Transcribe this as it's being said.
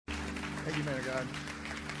Thank you, man of God.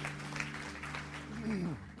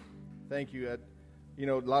 Thank you. A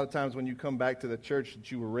lot of times when you come back to the church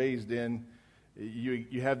that you were raised in,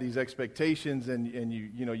 you have these expectations, and you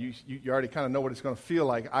already kind of know what it's going to feel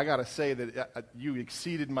like. I got to say that you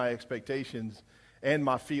exceeded my expectations and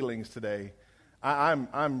my feelings today.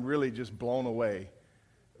 I'm really just blown away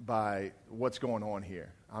by what's going on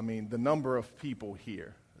here. I mean, the number of people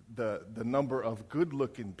here, the number of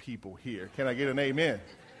good-looking people here. Can I get an amen?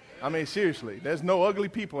 I mean, seriously, there's no ugly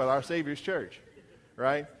people at our Savior's church,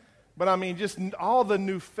 right? But I mean, just all the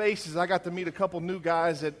new faces. I got to meet a couple new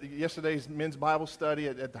guys at yesterday's men's Bible study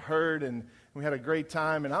at the Herd, and we had a great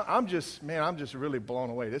time. And I'm just really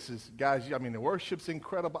blown away. This is, guys, I mean, the worship's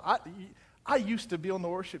incredible. I used to be on the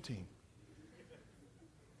worship team.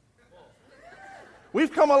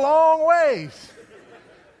 We've come a long ways.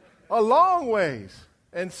 A long ways.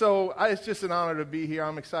 And so it's just an honor to be here.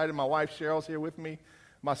 I'm excited. My wife Cheryl's here with me.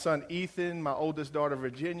 My son Ethan, my oldest daughter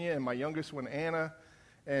Virginia, and my youngest one Anna.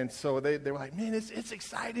 And so they were like, man, it's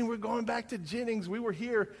exciting. We're going back to Jennings. We were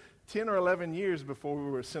here 10 or 11 years before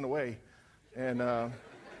we were sent away. And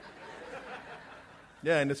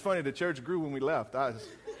yeah, and it's funny, the church grew when we left. But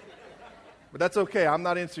that's okay. I'm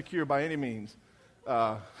not insecure by any means.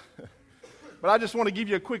 But I just want to give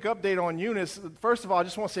you a quick update on Eunice. First of all, I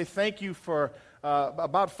just want to say thank you for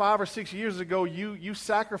about 5 or 6 years ago, you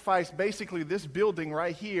sacrificed basically this building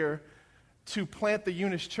right here to plant the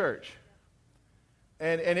Eunice Church.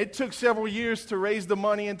 And it took several years to raise the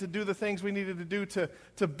money and to do the things we needed to do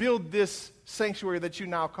to build this sanctuary that you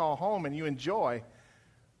now call home and you enjoy.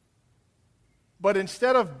 But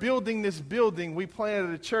instead of building this building, we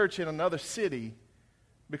planted a church in another city,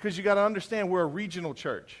 because you got to understand we're a regional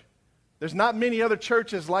church. There's not many other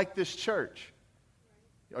churches like this church.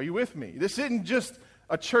 Are you with me? This isn't just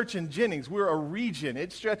a church in Jennings. We're a region.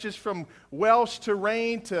 It stretches from Welsh to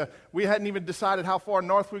Rain to, we hadn't even decided how far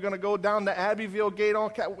north we're going to go, down to Abbeville, Gate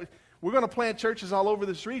on. We're going to plant churches all over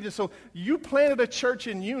this region. So you planted a church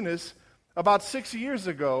in Eunice about 6 years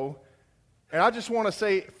ago, and I just want to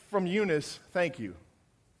say from Eunice, thank you.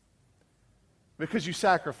 Because you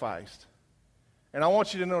sacrificed. And I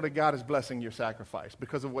want you to know that God is blessing your sacrifice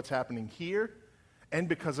because of what's happening here and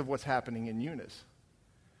because of what's happening in Eunice.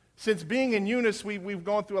 Since being in Eunice, we've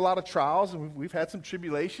gone through a lot of trials, and we've had some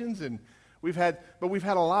tribulations, and we've had a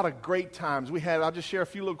lot of great times. I'll just share a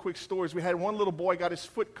few little quick stories. We had one little boy got his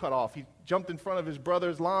foot cut off. He jumped in front of his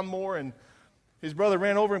brother's lawnmower, and his brother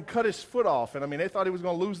ran over and cut his foot off. And I mean, they thought he was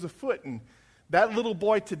going to lose the foot. And that little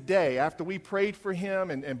boy today, after we prayed for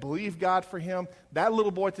him and believed God for him, that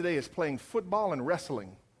little boy today is playing football and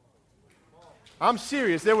wrestling. I'm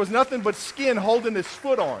serious. There was nothing but skin holding his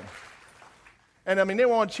foot on. And I mean, they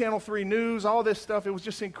were on Channel 3 News, all this stuff. It was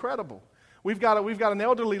just incredible. We've got an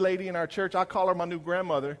elderly lady in our church. I call her my new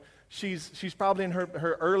grandmother. She's probably in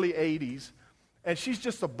her early 80s, and she's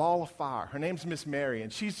just a ball of fire. Her name's Miss Mary,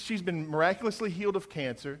 and she's been miraculously healed of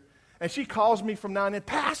cancer. And she calls me from now and then,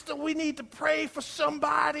 Pastor, we need to pray for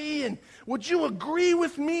somebody, and would you agree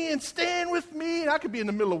with me and stand with me? And I could be in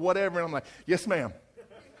the middle of whatever, and I'm like, yes, ma'am.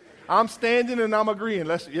 I'm standing and I'm agreeing.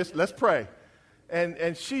 Let's pray.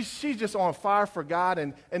 And she's just on fire for God.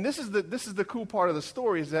 And this is the cool part of the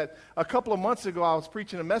story, is that a couple of months ago I was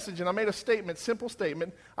preaching a message, and I made a statement, simple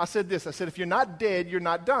statement. I said this. I said, if you're not dead, you're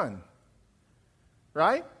not done.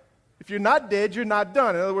 Right? If you're not dead, you're not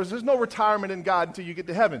done. In other words, there's no retirement in God until you get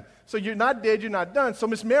to heaven. So you're not dead, you're not done. So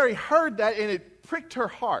Miss Mary heard that, and it pricked her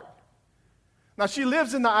heart. Now, she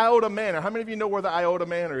lives in the Iota Manor. How many of you know where the Iota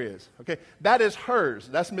Manor is? Okay, that is hers.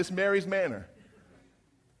 That's Miss Mary's manor.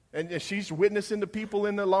 And she's witnessing the people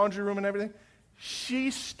in the laundry room and everything. She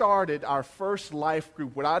started our first life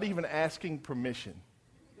group without even asking permission.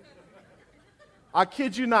 I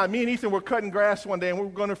kid you not. Me and Ethan were cutting grass one day, and we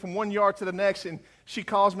were going from one yard to the next, and she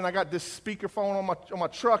calls me, and I got this speakerphone on my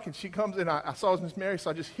truck, and she comes in. I saw it was Miss Mary, so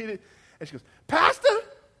I just hit it, and she goes, Pastor,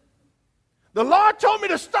 the Lord told me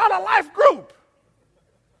to start a life group.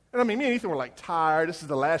 And I mean, me and Ethan were like tired. This is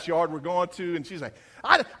the last yard we're going to. And she's like,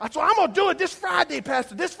 so I'm going to do it this Friday,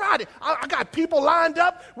 Pastor, this Friday. I got people lined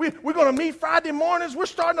up. We're going to meet Friday mornings. We're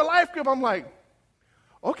starting a life group. I'm like,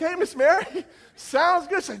 okay, Miss Mary, sounds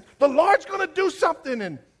good. So the Lord's going to do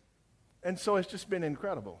something. And so it's just been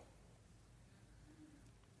incredible.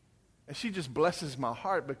 And she just blesses my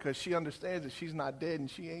heart because she understands that she's not dead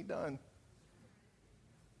and she ain't done.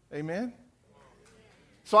 Amen?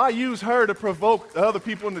 So I use her to provoke the other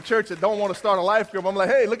people in the church that don't want to start a life group. I'm like,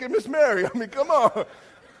 hey, look at Miss Mary. I mean, come on.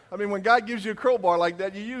 I mean, when God gives you a crowbar like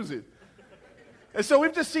that, you use it. And so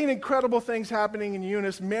we've just seen incredible things happening in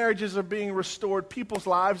Eunice. Marriages are being restored. People's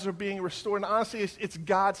lives are being restored. And honestly, it's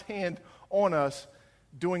God's hand on us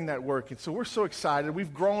doing that work. And so we're so excited.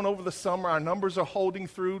 We've grown over the summer. Our numbers are holding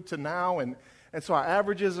through to now. And so our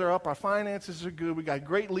averages are up. Our finances are good. We got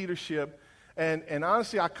great leadership. And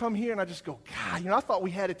honestly, I come here and I just go, God, I thought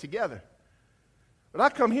we had it together. But I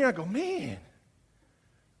come here and I go, man,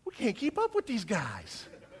 we can't keep up with these guys.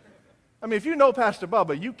 I mean, if you know Pastor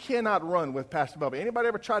Bubba, you cannot run with Pastor Bubba. Anybody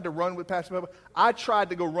ever tried to run with Pastor Bubba? I tried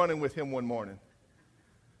to go running with him one morning.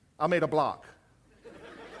 I made a block.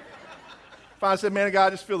 Finally said, man, God, I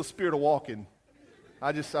just feel the spirit of walking.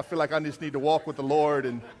 I feel like I just need to walk with the Lord,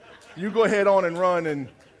 and you go ahead on and run, and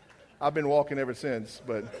I've been walking ever since.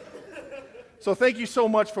 So thank you so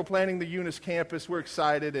much for planning the Eunice campus. We're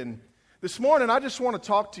excited, and this morning I just want to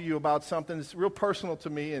talk to you about something that's real personal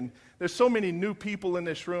to me, and there's so many new people in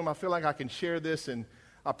this room. I feel like I can share this, and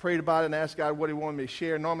I prayed about it and asked God what he wanted me to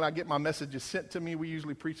share. Normally I get my messages sent to me. We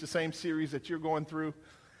usually preach the same series that you're going through,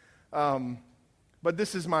 but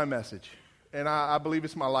this is my message. And I believe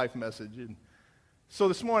it's my life message. And so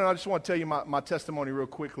this morning, I just want to tell you my testimony real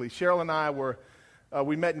quickly. Cheryl and I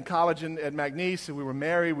we met in college at McNeese, and we were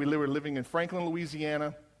married. We were living in Franklin,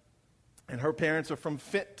 Louisiana. And her parents are from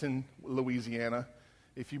Fenton, Louisiana.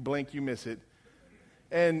 If you blink, you miss it.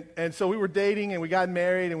 And so we were dating, and we got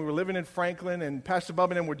married, and we were living in Franklin. And Pastor Bubba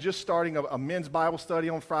and I were just starting a men's Bible study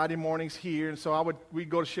on Friday mornings here. And so we'd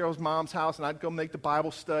go to Cheryl's mom's house, and I'd go make the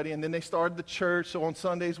Bible study. And then they started the church, so on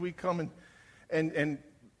Sundays we'd come and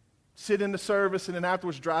sit in the service, and then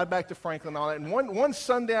afterwards drive back to Franklin and all that. And one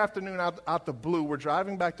Sunday afternoon out the blue, we're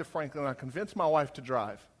driving back to Franklin, and I convinced my wife to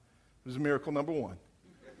drive. It was miracle number one.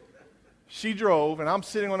 She drove, and I'm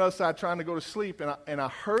sitting on the other side trying to go to sleep, and I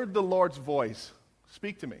heard the Lord's voice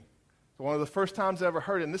speak to me. So one of the first times I ever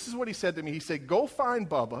heard it, and this is what he said to me. He said, go find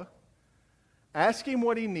Bubba, ask him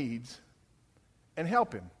what he needs, and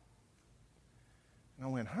help him. And I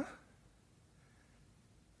went, huh?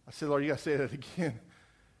 I said, Lord, you got to say that again.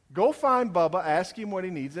 Go find Bubba, ask him what he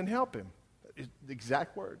needs, and help him. The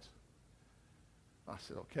exact words. I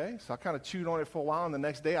said, okay. So I kind of chewed on it for a while, and the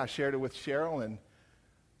next day I shared it with Cheryl,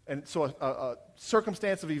 and so a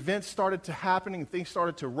circumstance of events started to happen, and things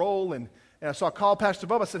started to roll, and so I called Pastor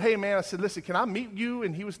Bubba. I said, hey, man, I said, listen, can I meet you?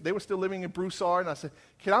 And they were still living in Broussard, and I said,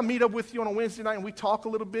 can I meet up with you on a Wednesday night, and we talk a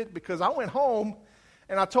little bit? Because I went home,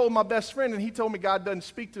 and I told my best friend, and he told me God doesn't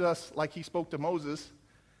speak to us like he spoke to Moses.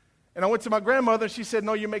 And I went to my grandmother, and she said,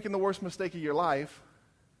 no, you're making the worst mistake of your life.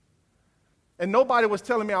 And nobody was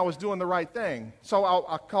telling me I was doing the right thing. So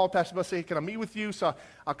I called Pastor Bus, said, can I meet with you? So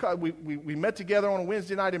we met together on a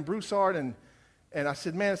Wednesday night in Broussard, and I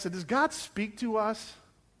said, man, does God speak to us?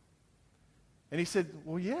 And he said,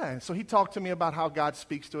 well, yeah. And so he talked to me about how God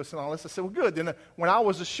speaks to us and all this. I said, well, good. Then when I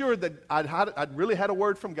was assured that I'd really had a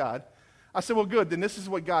word from God, I said, well, good. Then this is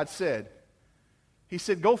what God said. He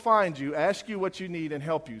said, go find you, ask you what you need, and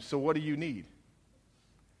help you. So what do you need?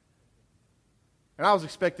 And I was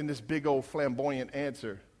expecting this big old flamboyant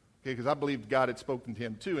answer, okay, because I believed God had spoken to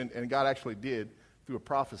him too, and God actually did through a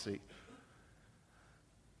prophecy.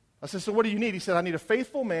 I said, so what do you need? He said, I need a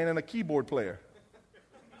faithful man and a keyboard player.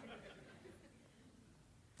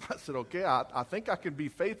 I said, okay, I think I can be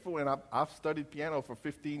faithful, and I've studied piano for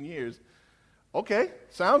 15 years. Okay,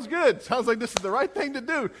 sounds good. Sounds like this is the right thing to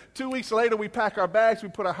do. 2 weeks later, we pack our bags. We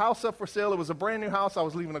put our house up for sale. It was a brand new house. I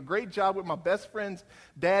was leaving a great job with my best friend's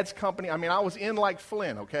dad's company. I mean, I was in like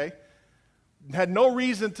Flynn, okay? Had no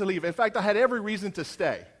reason to leave. In fact, I had every reason to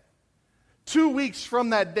stay. 2 weeks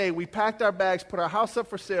from that day, we packed our bags, put our house up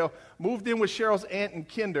for sale, moved in with Cheryl's aunt and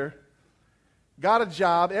kinder, got a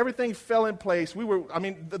job, everything fell in place.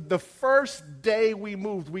 The first day we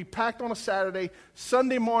moved, we packed on a Saturday.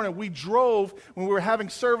 Sunday morning, we drove when we were having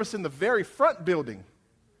service in the very front building.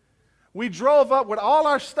 We drove up with all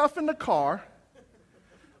our stuff in the car,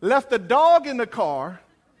 left the dog in the car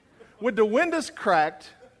with the windows cracked,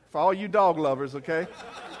 for all you dog lovers, okay?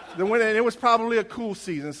 And it was probably a cool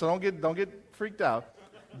season, so don't get freaked out.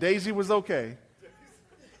 Daisy was okay.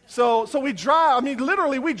 So we drive,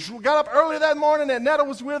 literally, we got up early that morning, and Netta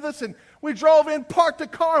was with us, and we drove in, parked the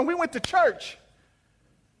car, and we went to church.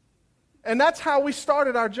 And that's how we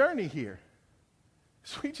started our journey here.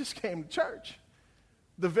 So we just came to church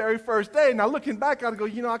the very first day. Now, looking back, I go,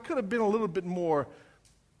 I could have been a little bit more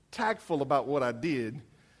tactful about what I did.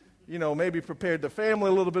 Maybe prepared the family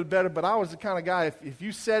a little bit better, but I was the kind of guy, if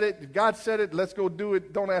you said it, if God said it, let's go do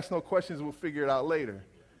it. Don't ask no questions, we'll figure it out later.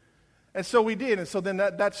 And so we did, and so then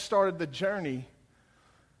that started the journey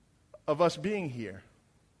of us being here.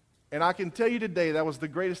 And I can tell you today that was the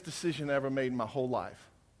greatest decision I ever made in my whole life,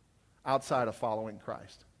 outside of following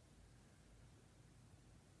Christ.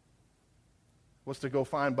 Was to go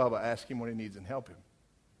find Bubba, ask him what he needs, and help him.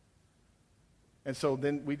 And so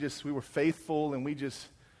then we were faithful, and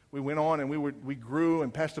we went on, and we grew,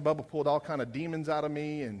 and Pastor Bubba pulled all kind of demons out of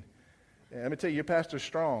me. And let me tell you, your pastor's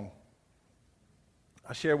strong.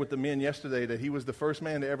 I shared with the men yesterday that he was the first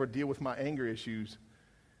man to ever deal with my anger issues.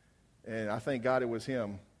 And I thank God it was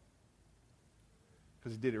him,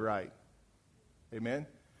 because he did it right. Amen?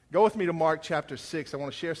 Go with me to Mark chapter 6. I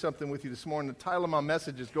want to share something with you this morning. The title of my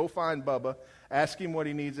message is Go Find Bubba, Ask Him What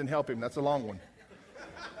He Needs, and Help Him. That's a long one.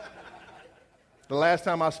 The last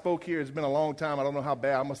time I spoke here, it's been a long time. I don't know how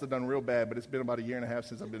bad. I must have done real bad, but it's been about a year and a half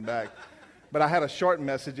since I've been back. But I had a short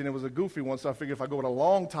message, and it was a goofy one, so I figured if I go with a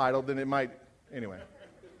long title, then it might, anyway.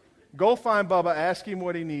 Go find Bubba, ask him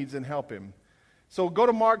what he needs, and help him. So go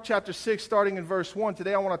to Mark chapter 6, starting in verse 1.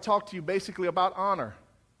 Today I want to talk to you basically about honor.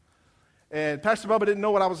 And Pastor Bubba didn't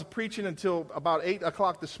know what I was preaching until about 8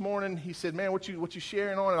 o'clock this morning. He said, man, what you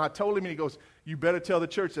sharing on? And I told him, and he goes, you better tell the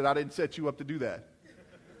church that I didn't set you up to do that.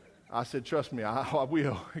 I said, trust me, I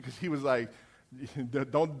will. Because he was like,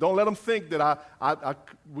 don't let them think that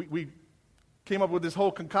we came up with this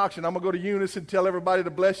whole concoction. I'm going to go to Eunice and tell everybody to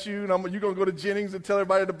bless you, and you're going to go to Jennings and tell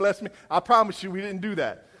everybody to bless me. I promise you, we didn't do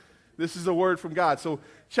that. This is a word from God. So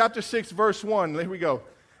chapter 6, verse 1, here we go.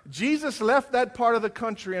 Jesus left that part of the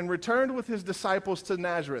country and returned with his disciples to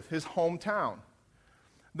Nazareth, his hometown.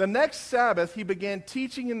 The next Sabbath, he began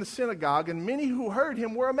teaching in the synagogue, and many who heard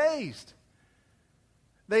him were amazed.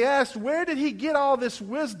 They asked, where did he get all this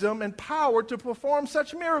wisdom and power to perform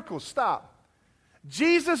such miracles? Stop.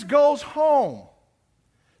 Jesus goes home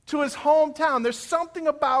to his hometown. There's something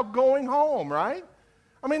about going home, right?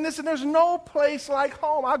 I mean, listen, there's no place like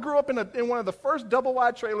home. I grew up in one of the first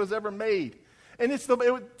double-wide trailers ever made. And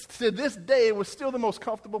to this day, it was still the most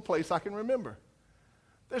comfortable place I can remember.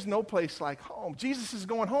 There's no place like home. Jesus is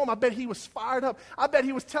going home. I bet he was fired up. I bet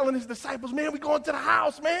he was telling his disciples, man, we're going to the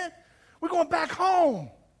house, man. We're going back home.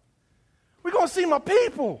 We're going to see my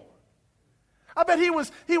people. I bet he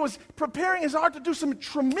was preparing his heart to do some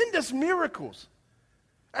tremendous miracles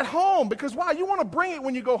at home. Because why? You want to bring it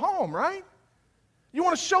when you go home, right? You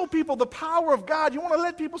want to show people the power of God. You want to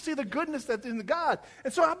let people see the goodness that's in God.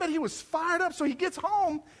 And so I bet he was fired up. So he gets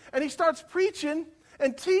home and he starts preaching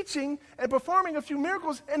and teaching and performing a few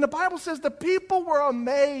miracles. And the Bible says the people were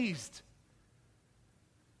amazed.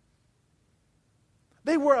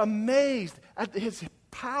 They were amazed at his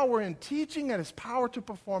power in teaching and his power to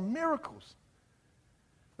perform miracles.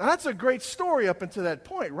 Now, that's a great story up until that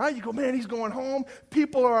point, right? You go, man, he's going home.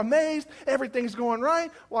 People are amazed. Everything's going right.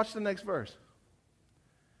 Watch the next verse.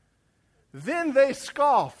 Then they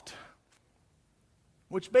scoffed,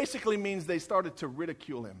 which basically means they started to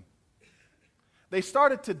ridicule him. They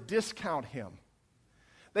started to discount him.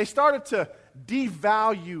 They started to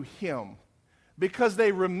devalue him because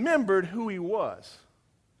they remembered who he was.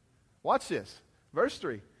 Watch this. Verse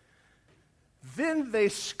 3. Then they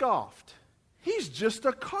scoffed. He's just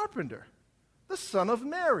a carpenter, the son of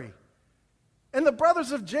Mary. And the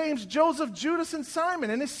brothers of James, Joseph, Judas, and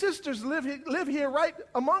Simon, and his sisters live here right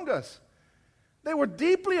among us. They were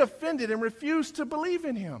deeply offended and refused to believe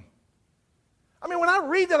in him. I mean, when I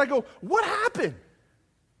read that, I go, what happened?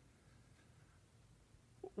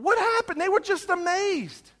 What happened? They were just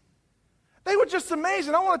amazed. They were just amazed.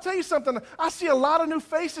 And I want to tell you something. I see a lot of new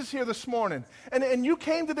faces here this morning. And you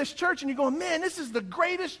came to this church and you're going, man, this is the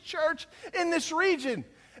greatest church in this region.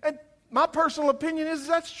 And my personal opinion is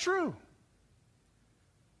that's true.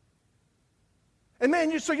 And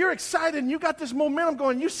man, so you're excited and you got this momentum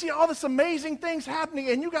going. You see all this amazing things happening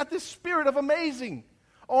and you got this spirit of amazing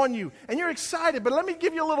on you. And you're excited. But let me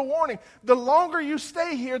give you a little warning. The longer you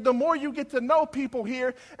stay here, the more you get to know people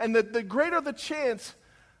here, and the greater the chance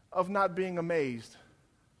of not being amazed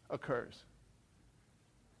occurs.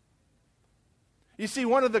 You see,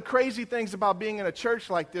 one of the crazy things about being in a church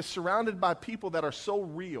like this, surrounded by people that are so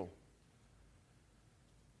real,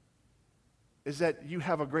 is that you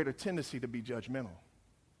have a greater tendency to be judgmental.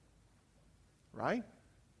 Right?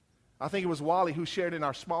 I think it was Wally who shared in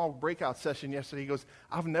our small breakout session yesterday. He goes,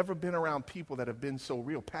 I've never been around people that have been so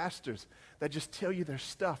real. Pastors that just tell you their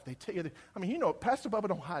stuff. They tell you, Pastor Bubba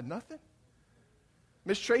don't hide nothing.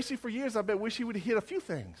 Miss Tracy, for years, I bet wish he would have hit a few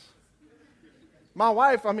things. My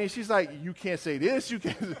wife, she's like, you can't say this, you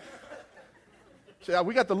can't.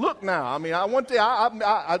 We got the look now. One day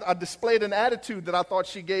I displayed an attitude that I thought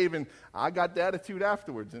she gave, and I got the attitude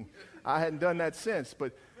afterwards, and I hadn't done that since.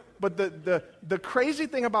 But the crazy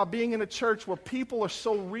thing about being in a church where people are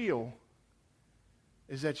so real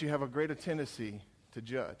is that you have a greater tendency to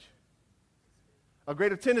judge. A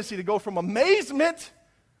greater tendency to go from amazement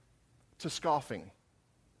to scoffing.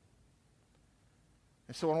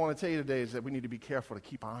 And so what I want to tell you today is that we need to be careful to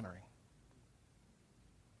keep honoring.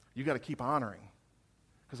 You got to keep honoring.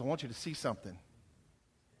 because I want you to see something.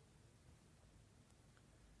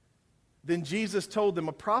 Then Jesus told them,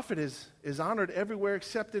 a prophet is honored everywhere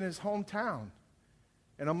except in his hometown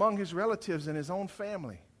and among his relatives and his own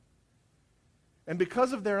family. And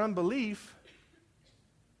because of their unbelief,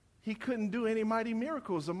 he couldn't do any mighty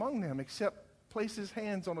miracles among them except place his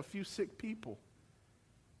hands on a few sick people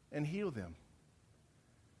and heal them.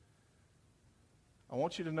 I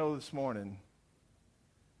want you to know this morning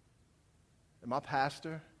that my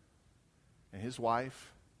pastor and his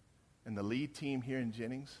wife and the lead team here in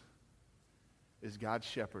Jennings is God's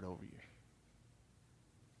shepherd over you.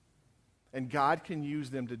 And God can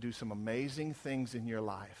use them to do some amazing things in your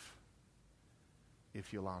life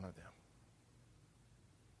if you'll honor them.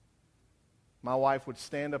 My wife would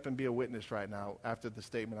stand up and be a witness right now after the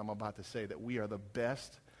statement I'm about to say that we are the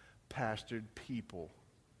best pastored people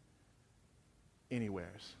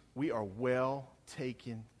anywheres. We are well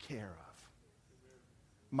taken care of.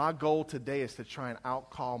 My goal today is to try and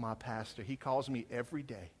outcall my pastor. He calls me every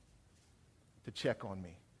day to check on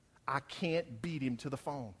me. I can't beat him to the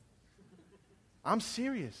phone. I'm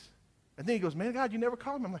serious. And then he goes, man, God, you never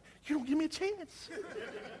call me. I'm like, you don't give me a chance.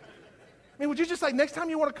 I mean, would you just like, next time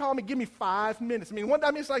you want to call me, give me 5 minutes? I mean, one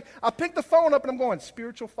time it's like, I pick the phone up and I'm going,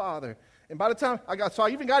 spiritual father. And by the time I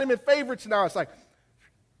even got him in favorites now, it's like,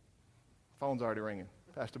 phone's already ringing.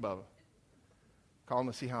 Pastor Bubba. Call him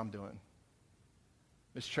to see how I'm doing.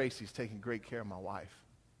 Miss Tracy's taking great care of my wife.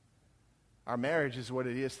 Our marriage is what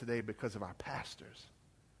it is today because of our pastors.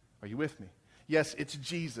 Are you with me? Yes, it's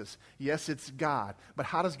Jesus. Yes, it's God. But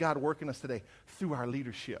how does God work in us today? Through our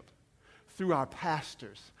leadership, through our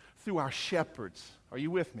pastors, through our shepherds. Are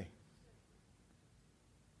you with me?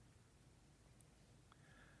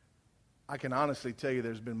 I can honestly tell you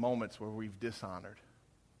there's been moments where we've dishonored.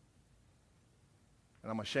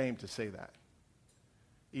 And I'm ashamed to say that.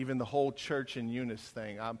 Even the whole church in Eunice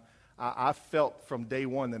thing, I felt from day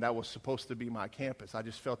one that was supposed to be my campus. I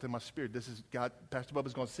just felt in my spirit, this is God, Pastor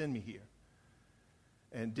Bubba's going to send me here.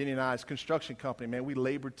 And Denny and I's construction company, man, we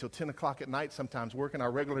labored till 10 o'clock at night sometimes, working our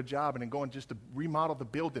regular job and then going just to remodel the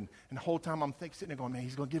building. And the whole time I'm sitting there going, man,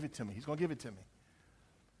 he's going to give it to me. He's going to give it to me.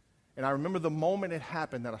 And I remember the moment it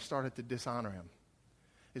happened that I started to dishonor him.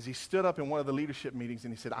 Is he stood up in one of the leadership meetings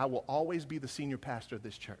and he said, I will always be the senior pastor of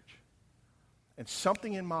this church. And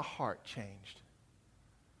something in my heart changed.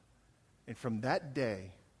 And from that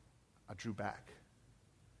day, I drew back.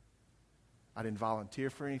 I didn't volunteer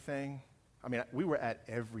for anything. I mean, we were at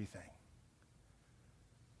everything.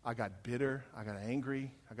 I got bitter. I got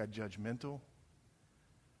angry. I got judgmental.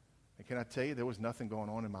 And can I tell you, there was nothing going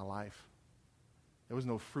on in my life. There was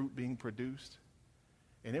no fruit being produced.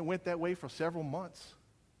 And it went that way for several months.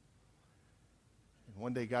 And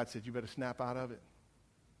one day God said, you better snap out of it.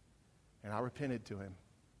 And I repented to him.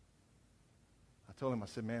 I told him, I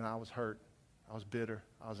said, man, I was hurt. I was bitter.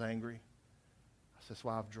 I was angry. I said, that's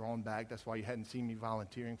why I've drawn back. That's why you hadn't seen me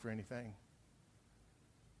volunteering for anything.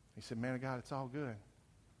 He said, man of God, it's all good.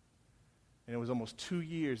 And it was almost 2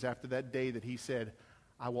 years after that day that he said,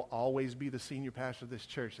 I will always be the senior pastor of this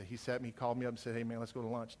church. That he sat me, called me up and said, hey, man, let's go to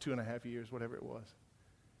lunch. 2.5 years, whatever it was.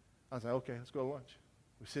 I was like, okay, let's go to lunch.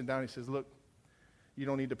 We sit down. He says, look, you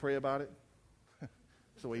don't need to pray about it.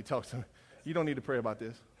 That's the way he talks to me. You don't need to pray about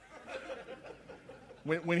this.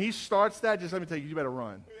 When he starts that, just let me tell you, you better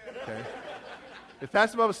run. Okay? If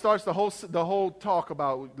Pastor Bubba starts the whole talk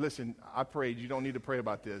about, listen, I prayed, you don't need to pray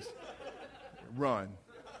about this. Run.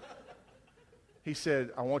 He said,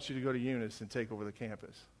 I want you to go to Eunice and take over the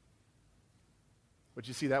campus. But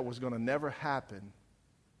you see, that was going to never happen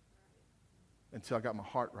until I got my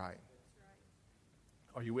heart right.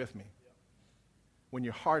 Are you with me? When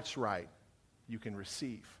your heart's right, you can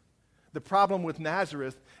receive. The problem with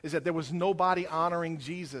Nazareth is that there was nobody honoring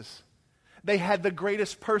Jesus. They had the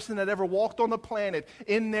greatest person that ever walked on the planet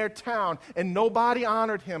in their town, and nobody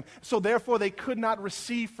honored him. So therefore, they could not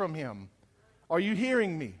receive from him. Are you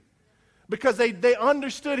hearing me? Because they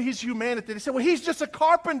understood his humanity. They said, well, he's just a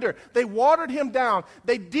carpenter. They watered him down.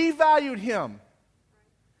 They devalued him.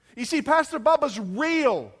 You see, Pastor Bubba's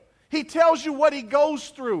real. He tells you what he goes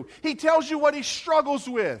through. He tells you what he struggles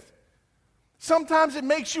with. Sometimes it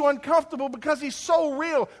makes you uncomfortable because he's so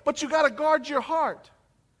real, but you got to guard your heart.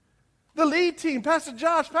 The lead team, Pastor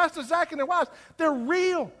Josh, Pastor Zach, and their wives, they're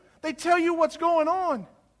real. They tell you what's going on.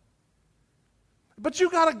 But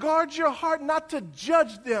you got to guard your heart not to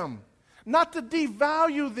judge them, not to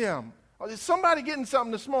devalue them. Is somebody getting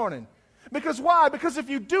something this morning? Because why? Because if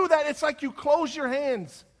you do that, it's like you close your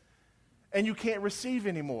hands and you can't receive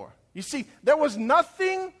anymore. You see, there was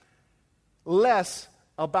nothing less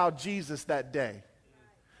about Jesus that day.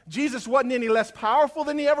 Jesus wasn't any less powerful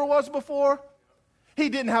than he ever was before. He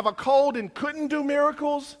didn't have a cold and couldn't do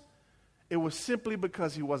miracles. It was simply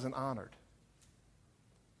because he wasn't honored.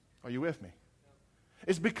 Are you with me?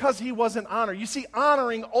 It's because he wasn't honored. You see,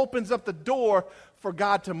 honoring opens up the door for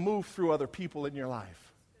God to move through other people in your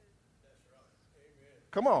life.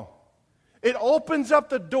 Come on. It opens up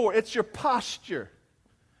the door. It's your posture.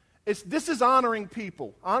 This is honoring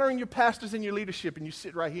people, honoring your pastors and your leadership, and you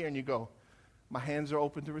sit right here and you go, my hands are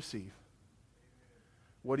open to receive.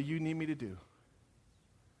 What do you need me to do?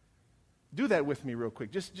 Do that with me real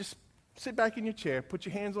quick. Just sit back in your chair, put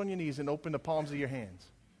your hands on your knees, and open the palms of your hands.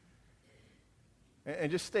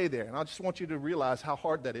 And just stay there. And I just want you to realize how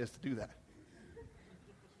hard that is to do that.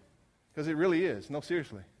 Because it really is. No,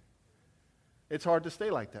 seriously. It's hard to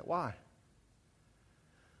stay like that. Why?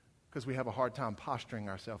 Because we have a hard time posturing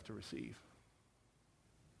ourselves to receive.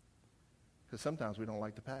 Because sometimes we don't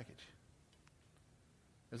like the package.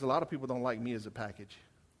 There's a lot of people don't like me as a package.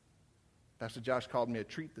 Pastor Josh called me a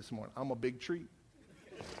treat this morning. I'm a big treat.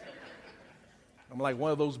 I'm like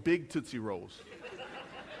one of those big Tootsie Rolls.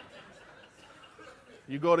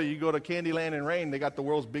 You go to Candyland and Rain, they got the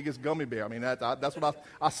world's biggest gummy bear. I mean, that's what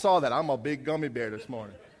I saw that. I'm a big gummy bear this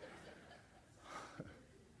morning.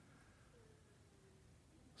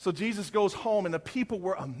 So Jesus goes home, and the people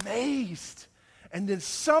were amazed. And then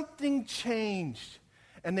something changed,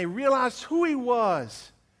 and they realized who he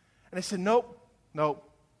was. And they said, nope,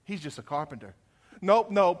 he's just a carpenter.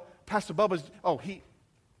 Nope, Pastor Bubba's,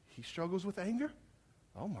 he struggles with anger?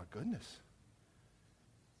 Oh, my goodness.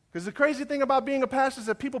 Because the crazy thing about being a pastor is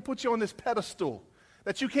that people put you on this pedestal,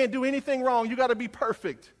 that you can't do anything wrong. You got to be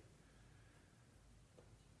perfect.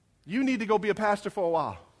 You need to go be a pastor for a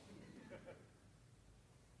while.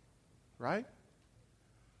 Right?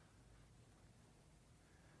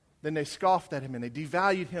 Then they scoffed at him, and they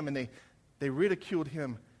devalued him, and they ridiculed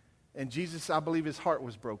him. And Jesus, I believe his heart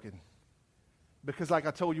was broken. Because like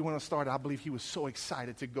I told you when I started, I believe he was so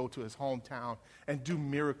excited to go to his hometown and do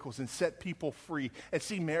miracles and set people free and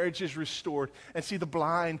see marriages restored and see the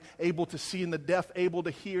blind able to see and the deaf able to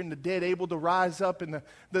hear and the dead able to rise up and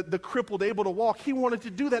the crippled able to walk. He wanted to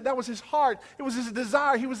do that. That was his heart. It was his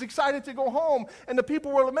desire. He was excited to go home, and the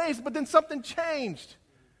people were amazed. But then something changed.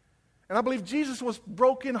 And I believe Jesus was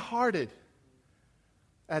brokenhearted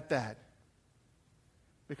at that.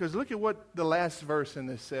 Because look at what the last verse in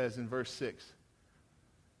this says in verse 6.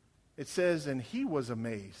 It says, and he was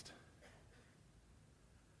amazed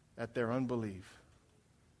at their unbelief.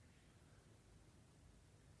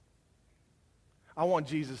 I want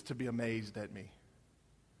Jesus to be amazed at me,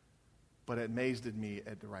 but amazed at me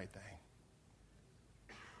at the right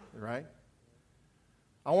thing. Right?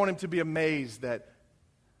 I want him to be amazed that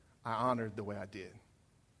I honored the way I did.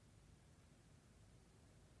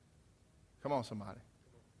 Come on, somebody.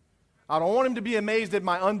 I don't want him to be amazed at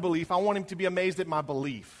my unbelief. I want him to be amazed at my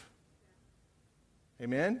belief.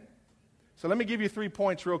 Amen? So let me give you 3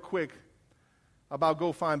 points real quick about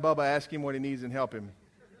go find Bubba, ask him what he needs, and help him.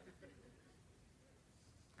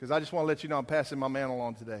 Because I just want to let you know I'm passing my mantle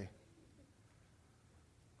on today.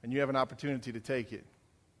 And you have an opportunity to take it.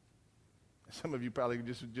 Some of you probably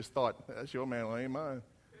just thought, that's your mantle, ain't mine.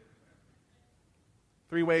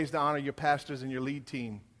 3 ways to honor your pastors and your lead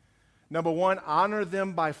team. Number 1, honor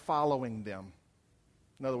them by following them.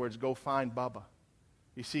 In other words, go find Bubba.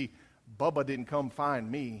 You see, Bubba didn't come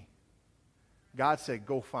find me. God said,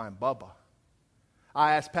 go find Bubba.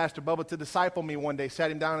 I asked Pastor Bubba to disciple me one day,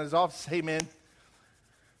 sat him down in his office, hey man,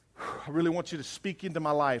 I really want you to speak into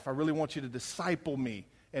my life. I really want you to disciple me.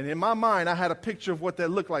 And in my mind, I had a picture of what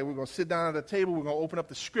that looked like. We're going to sit down at a table. We're going to open up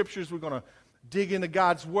the scriptures. We're going to dig into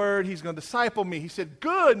God's word. He's going to disciple me. He said,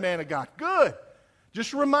 good, man of God, good.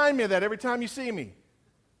 Just remind me of that every time you see me.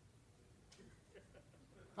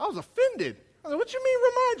 I was offended. I said, what you mean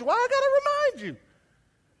remind you? Why I got to remind you?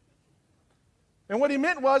 And what he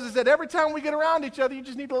meant is that every time we get around each other, you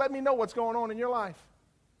just need to let me know what's going on in your life.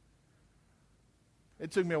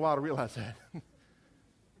 It took me a while to realize that.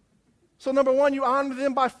 So number 1, you honor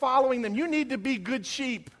them by following them. You need to be good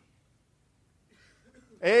sheep.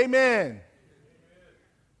 Amen.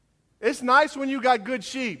 It's nice when you got good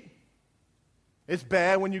sheep. It's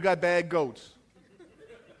bad when you got bad goats.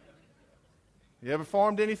 You ever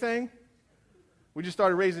farmed anything? We just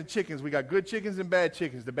started raising chickens. We got good chickens and bad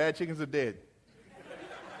chickens. The bad chickens are dead.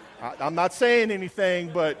 I'm not saying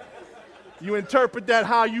anything, but you interpret that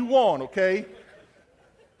how you want, okay?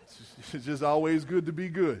 It's just always good to be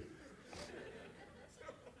good.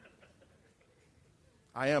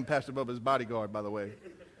 I am Pastor Bubba's bodyguard, by the way.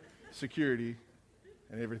 Security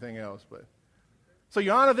and everything else. So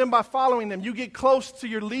you honor them by following them. You get close to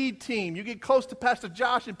your lead team. You get close to Pastor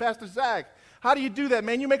Josh and Pastor Zach. How do you do that,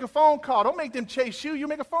 man? You make a phone call. Don't make them chase you. You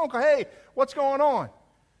make a phone call. Hey, what's going on?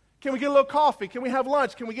 Can we get a little coffee? Can we have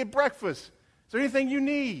lunch? Can we get breakfast? Is there anything you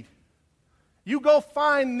need? You go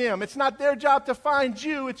find them. It's not their job to find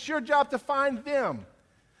you. It's your job to find them.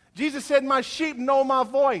 Jesus said, my sheep know my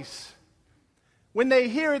voice. When they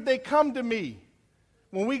hear it, they come to me.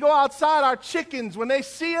 When we go outside, our chickens, when they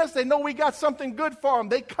see us, they know we got something good for them.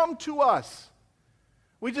 They come to us.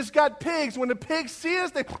 We just got pigs. When the pigs see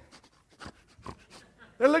us,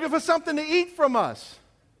 they're looking for something to eat from us.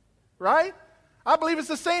 Right? I believe it's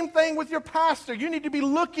the same thing with your pastor. You need to be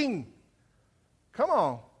looking. Come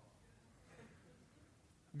on.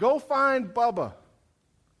 Go find Bubba.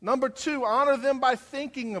 Number 2, honor them by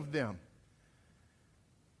thinking of them.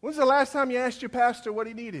 When's the last time you asked your pastor what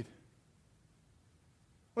he needed?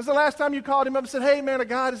 When's the last time you called him up and said, hey, man of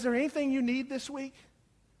God, is there anything you need this week?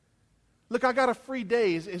 Look, I got a free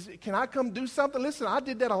day. Can I come do something? Listen, I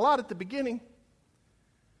did that a lot at the beginning.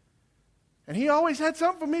 And he always had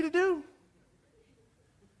something for me to do.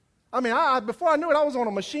 I mean, before I knew it, I was on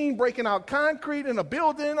a machine breaking out concrete in a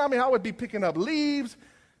building. I mean, I would be picking up leaves.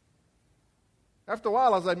 After a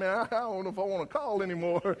while, I was like, man, I don't know if I want to call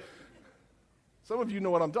anymore. Some of you know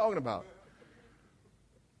what I'm talking about.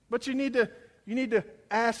 But you need to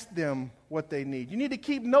ask them what they need. You need to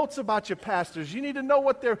keep notes about your pastors. You need to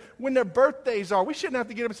know when their birthdays are. We shouldn't have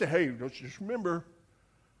to get up and say, hey, just remember,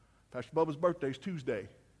 Pastor Bubba's birthday is Tuesday.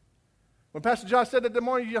 When Pastor Josh said that the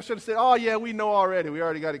morning, you should have said, oh, yeah, we know already. We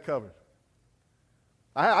already got it covered.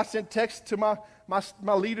 I sent texts to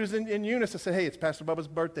my leaders in Eunice. I said, hey, it's Pastor Bubba's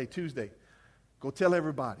birthday, Tuesday. Go tell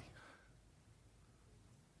everybody.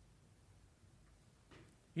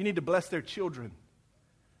 You need to bless their children.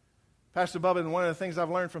 Pastor Bubba, and one of the things I've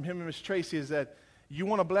learned from him and Miss Tracy is that you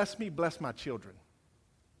want to bless me, bless my children.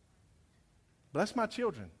 Bless my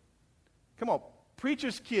children. Come on,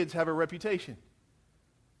 preachers' kids have a reputation.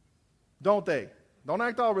 Don't they? Don't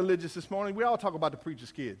act all religious this morning. We all talk about the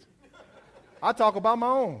preacher's kids. I talk about my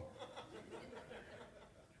own.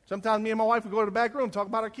 Sometimes me and my wife would go to the back room and talk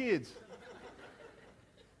about our kids.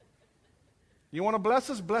 You want to bless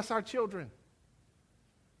us? Bless our children.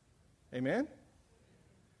 Amen?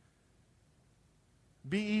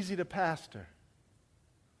 Be easy to pastor.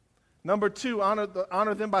 Number 2,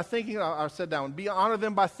 honor them by thinking. I said that one. Honor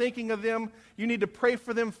them by thinking of them. You need to pray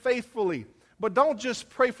for them faithfully. But don't just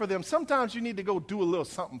pray for them. Sometimes you need to go do a little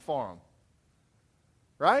something for them.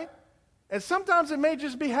 Right? And sometimes it may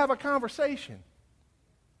just be have a conversation.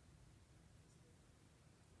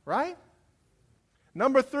 Right?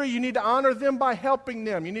 Number 3, you need to honor them by helping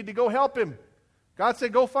them. You need to go help him. God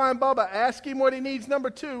said, go find Bubba. Ask him what he needs, number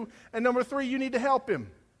 2. And number 3, you need to help him.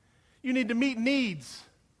 You need to meet needs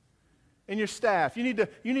in your staff. You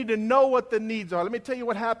need to know what the needs are. Let me tell you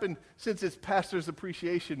what happened since it's Pastor's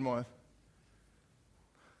Appreciation Month.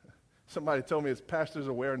 Somebody told me it's Pastor's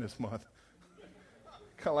Awareness Month.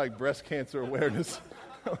 Kind of like breast cancer awareness.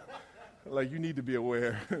 Like, you need to be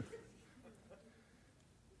aware. Let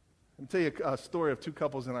me tell you a story of 2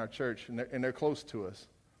 couples in our church, and they're close to us.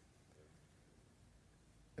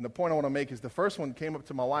 And the point I want to make is the first one came up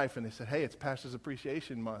to my wife, and they said, hey, it's Pastor's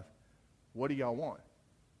Appreciation Month. What do y'all want?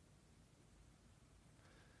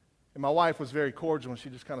 And my wife was very cordial, and she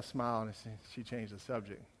just kind of smiled, and she changed the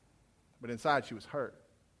subject. But inside, she was hurt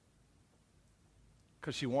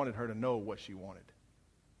because she wanted her to know what she wanted.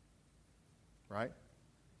 Right?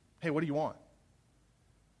 Hey, what do you want?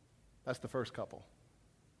 That's the first couple.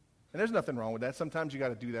 And there's nothing wrong with that. Sometimes you got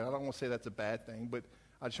to do that. I don't want to say that's a bad thing, but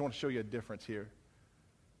I just want to show you a difference here.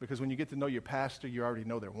 Because when you get to know your pastor, you already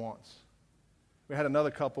know their wants. We had another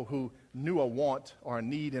couple who knew a want or a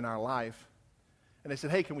need in our life, and they said,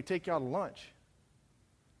 hey, can we take y'all to lunch?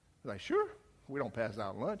 I was like, sure. We don't pass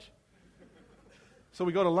out lunch. So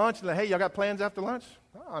we go to lunch, and like, hey, y'all got plans after lunch?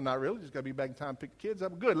 Oh, not really. Just got to be back in time to pick the kids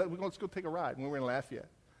up. Good. Let's go take a ride. And we were in Lafayette.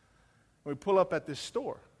 And we pull up at this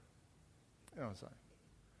store. And I was like,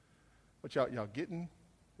 what y'all getting?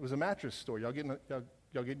 It was a mattress store. Y'all getting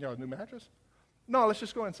y'all a new mattress? No, let's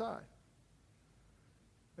just go inside.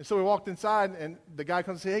 And so we walked inside, and the guy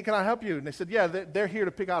comes and said, hey, can I help you? And they said, yeah, they're here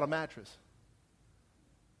to pick out a mattress.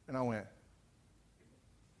 And I went,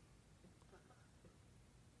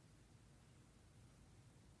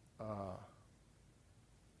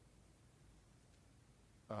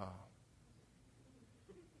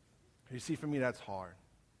 you see, for me, that's hard.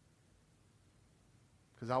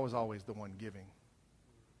 Because I was always the one giving.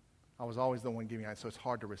 So it's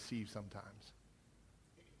hard to receive sometimes.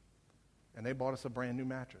 And they bought us a brand new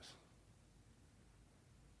mattress.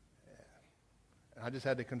 And I just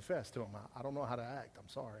had to confess to them, I don't know how to act. I'm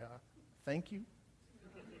sorry. Thank you.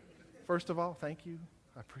 First of all, thank you.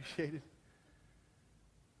 I appreciate it.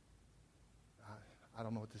 I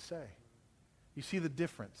don't know what to say. You see the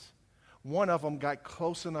difference? One of them got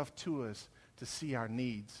close enough to us to see our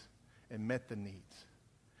needs and met the needs.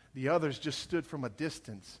 The others just stood from a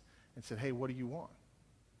distance and said, hey, what do you want?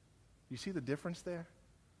 You see the difference there?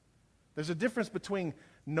 There's a difference between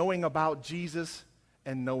knowing about Jesus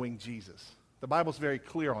and knowing Jesus. The Bible's very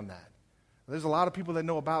clear on that. There's a lot of people that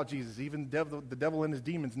know about Jesus. Even the devil and his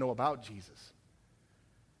demons know about Jesus.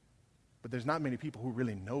 But there's not many people who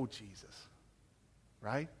really know Jesus.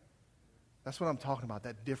 Right? That's what I'm talking about,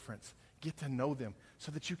 that difference. Get to know them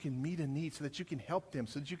so that you can meet a need, so that you can help them,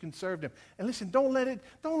 so that you can serve them. And listen, don't let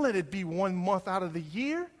it be 1 month out of the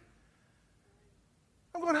year.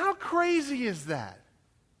 I'm going, how crazy is that?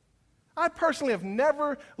 I personally have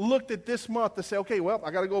never looked at this month to say, okay, well,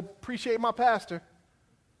 I got to go appreciate my pastor.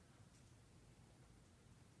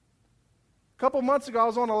 A couple months ago, I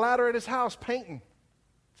was on a ladder at his house painting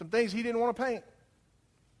some things he didn't want to paint.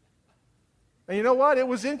 And you know what? It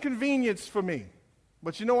was inconvenience for me.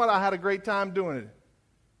 But you know what? I had a great time doing it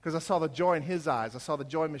because I saw the joy in his eyes. I saw the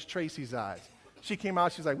joy in Miss Tracy's eyes. She came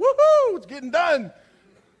out, she's like, woohoo, it's getting done.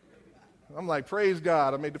 I'm like, praise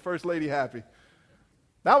God, I made the first lady happy.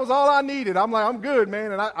 That was all I needed. I'm like, I'm good,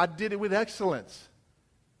 man, and I did it with excellence.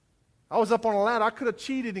 I was up on a ladder. I could have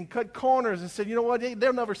cheated and cut corners and said, you know what,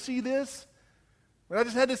 they'll never see this. But I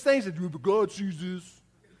just had this thing that said, but God sees this.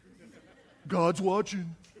 God's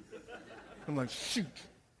watching. I'm like, shoot.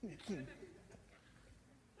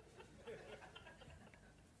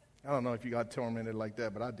 I don't know if you got tormented like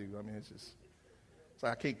that, but I do. I mean, it's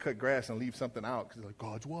like I can't cut grass and leave something out because like,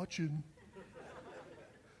 God's watching.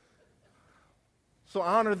 So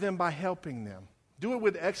honor them by helping them. Do it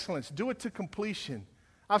with excellence. Do it to completion.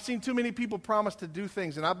 I've seen too many people promise to do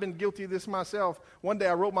things, and I've been guilty of this myself. One day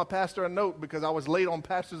I wrote my pastor a note because I was late on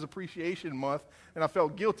Pastor's Appreciation Month, and I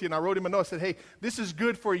felt guilty, and I wrote him a note. I said, hey, this is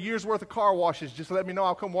good for a year's worth of car washes. Just let me know.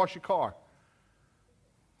 I'll come wash your car.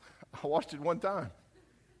 I washed it one time.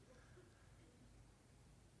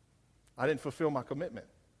 I didn't fulfill my commitment.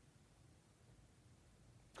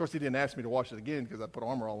 Of course, he didn't ask me to wash it again because I put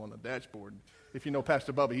Armor All on the dashboard. If you know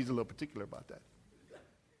Pastor Bubba, he's a little particular about that.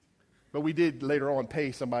 But we did later on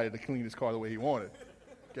pay somebody to clean his car the way he wanted.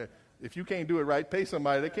 Okay. If you can't do it right, pay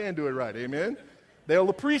somebody that can do it right. Amen? They'll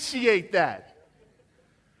appreciate that.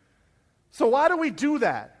 So why do we do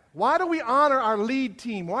that? Why do we honor our lead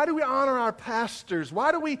team? Why do we honor our pastors?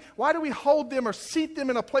 Why do we hold them or seat them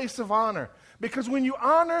in a place of honor? Because when you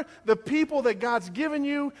honor the people that God's given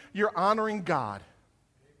you, you're honoring God.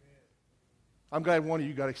 I'm glad one of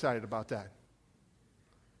you got excited about that.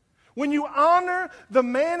 When you honor the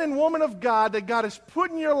man and woman of God that God has put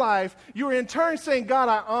in your life, you're in turn saying, God,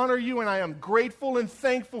 I honor you and I am grateful and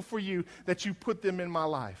thankful for you that you put them in my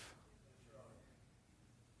life.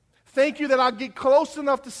 Thank you that I get close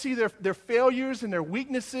enough to see their failures and their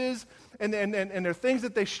weaknesses and their things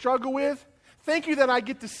that they struggle with. Thank you that I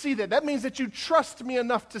get to see that. That means that you trust me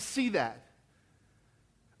enough to see that.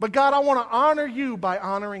 But God, I want to honor you by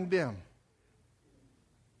honoring them.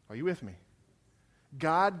 Are you with me?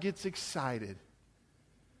 God gets excited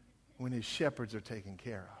when his shepherds are taken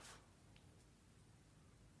care of.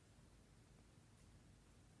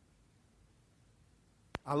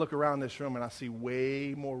 I look around this room and I see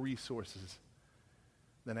way more resources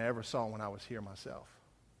than I ever saw when I was here myself.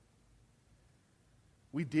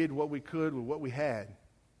 We did what we could with what we had.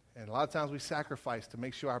 And a lot of times we sacrificed to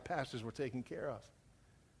make sure our pastors were taken care of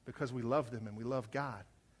because we love them and we love God.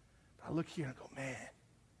 But I look here and go, man,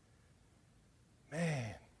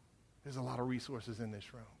 there's a lot of resources in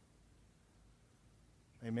this room.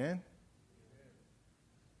 Amen?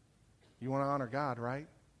 You want to honor God, right?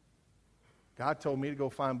 God told me to go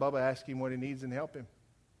find Bubba, ask him what he needs, and help him.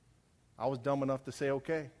 I was dumb enough to say,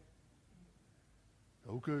 okay.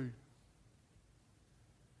 Okay.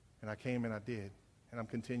 And I came and I did, and I'm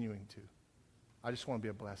continuing to. I just want to be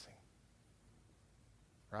a blessing.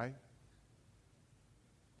 Right?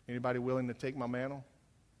 Anybody willing to take my mantle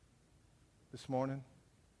this morning?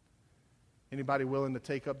 Anybody willing to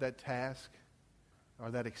take up that task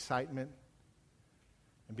or that excitement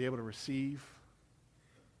and be able to receive?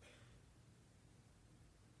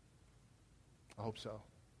 I hope so.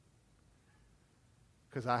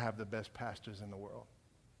 Because I have the best pastors in the world.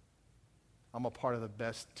 I'm a part of the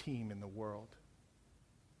best team in the world.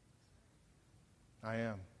 I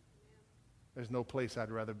am. There's no place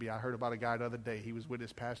I'd rather be. I heard about a guy the other day. He was with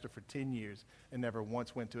his pastor for 10 years and never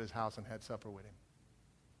once went to his house and had supper with him.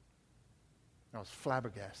 I was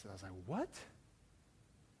flabbergasted. I was like, what?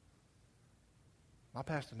 My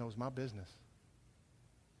pastor knows my business.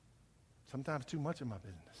 Sometimes too much of my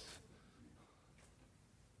business.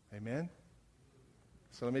 Amen?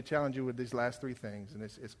 So let me challenge you with these last three things, and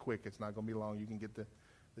it's quick. It's not going to be long. You can get the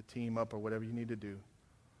team up or whatever you need to do.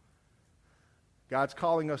 God's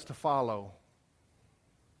calling us to follow,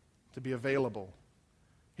 to be available.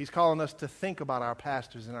 He's calling us to think about our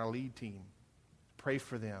pastors and our lead team, pray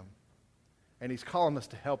for them, and He's calling us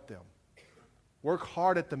to help them. Work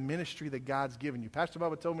hard at the ministry that God's given you. Pastor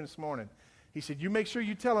Bubba told me this morning, he said, you make sure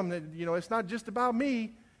you tell them that, it's not just about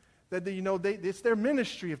me, that, it's their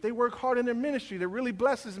ministry. If they work hard in their ministry, that really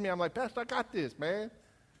blesses me. I'm like, Pastor, I got this, man.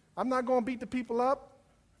 I'm not going to beat the people up.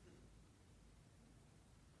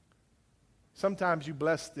 Sometimes you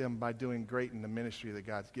bless them by doing great in the ministry that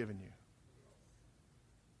God's given you.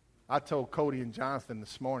 I told Cody and Jonathan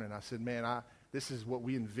this morning, I said, man, this is what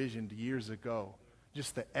we envisioned years ago.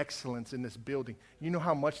 Just the excellence in this building. You know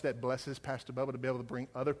how much that blesses Pastor Bubba to be able to bring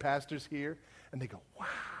other pastors here? And they go, wow.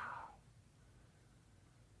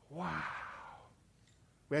 Wow.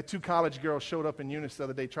 We had 2 college girls showed up in Eunice the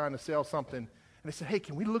other day trying to sell something. And they said, hey,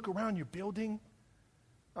 can we look around your building?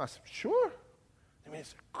 I said, sure. I mean,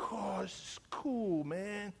 oh, this is cool,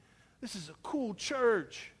 man. This is a cool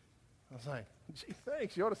church. I was like, gee,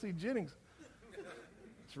 thanks. You ought to see Jennings.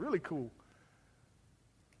 It's really cool.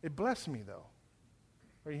 It blessed me, though.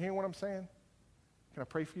 Are you hearing what I'm saying? Can I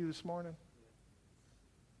pray for you this morning?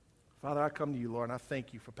 Father, I come to you, Lord, and I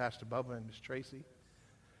thank you for Pastor Bubba and Miss Tracy.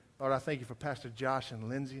 Lord, I thank you for Pastor Josh and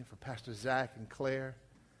Lindsay, and for Pastor Zach and Claire.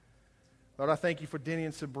 Lord, I thank you for Denny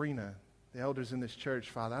and Sabrina, the elders in this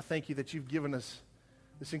church, Father. I thank you that you've given us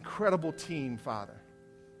this incredible team, Father.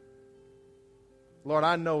 Lord,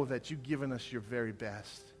 I know that you've given us your very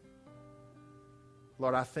best.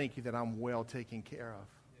 Lord, I thank you that I'm well taken care of.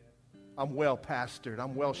 I'm well pastored.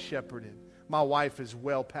 I'm well shepherded. My wife is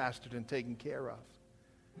well pastored and taken care of.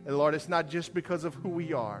 And Lord, it's not just because of who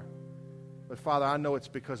we are, but Father, I know it's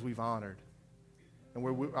because we've honored. And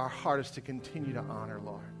our heart is to continue to honor,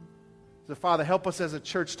 Lord. So Father, help us as a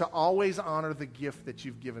church to always honor the gift that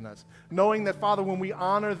you've given us. Knowing that, Father, when we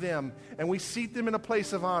honor them and we seat them in a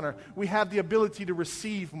place of honor, we have the ability to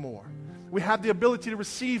receive more. We have the ability to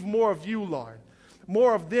receive more of you, Lord.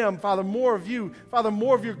 More of them, Father, more of you. Father,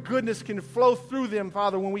 more of your goodness can flow through them,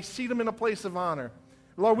 Father, when we seat them in a place of honor.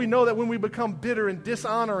 Lord, we know that when we become bitter and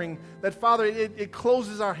dishonoring, that, Father, it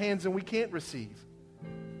closes our hands and we can't receive.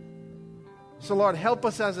 So, Lord, help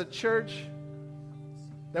us as a church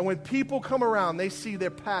that when people come around, they see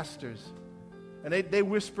their pastors, and they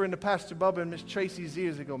whisper into Pastor Bubba and Miss Tracy's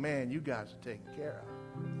ears, they go, man, you guys are taken care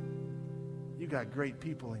of. You got great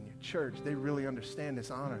people in your church. They really understand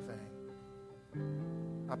this honor thing.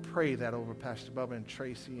 I pray that over Pastor Bubba and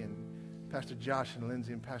Tracy and Pastor Josh and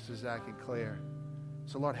Lindsay and Pastor Zach and Claire.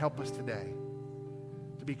 So, Lord, help us today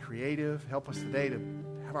to be creative. Help us today to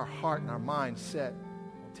have our heart and our mind set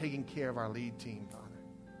on taking care of our lead team, Father,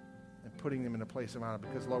 and putting them in a place of honor.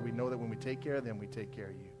 Because, Lord, we know that when we take care of them, we take care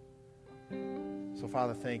of you. So,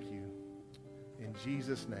 Father, thank you. In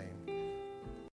Jesus' name.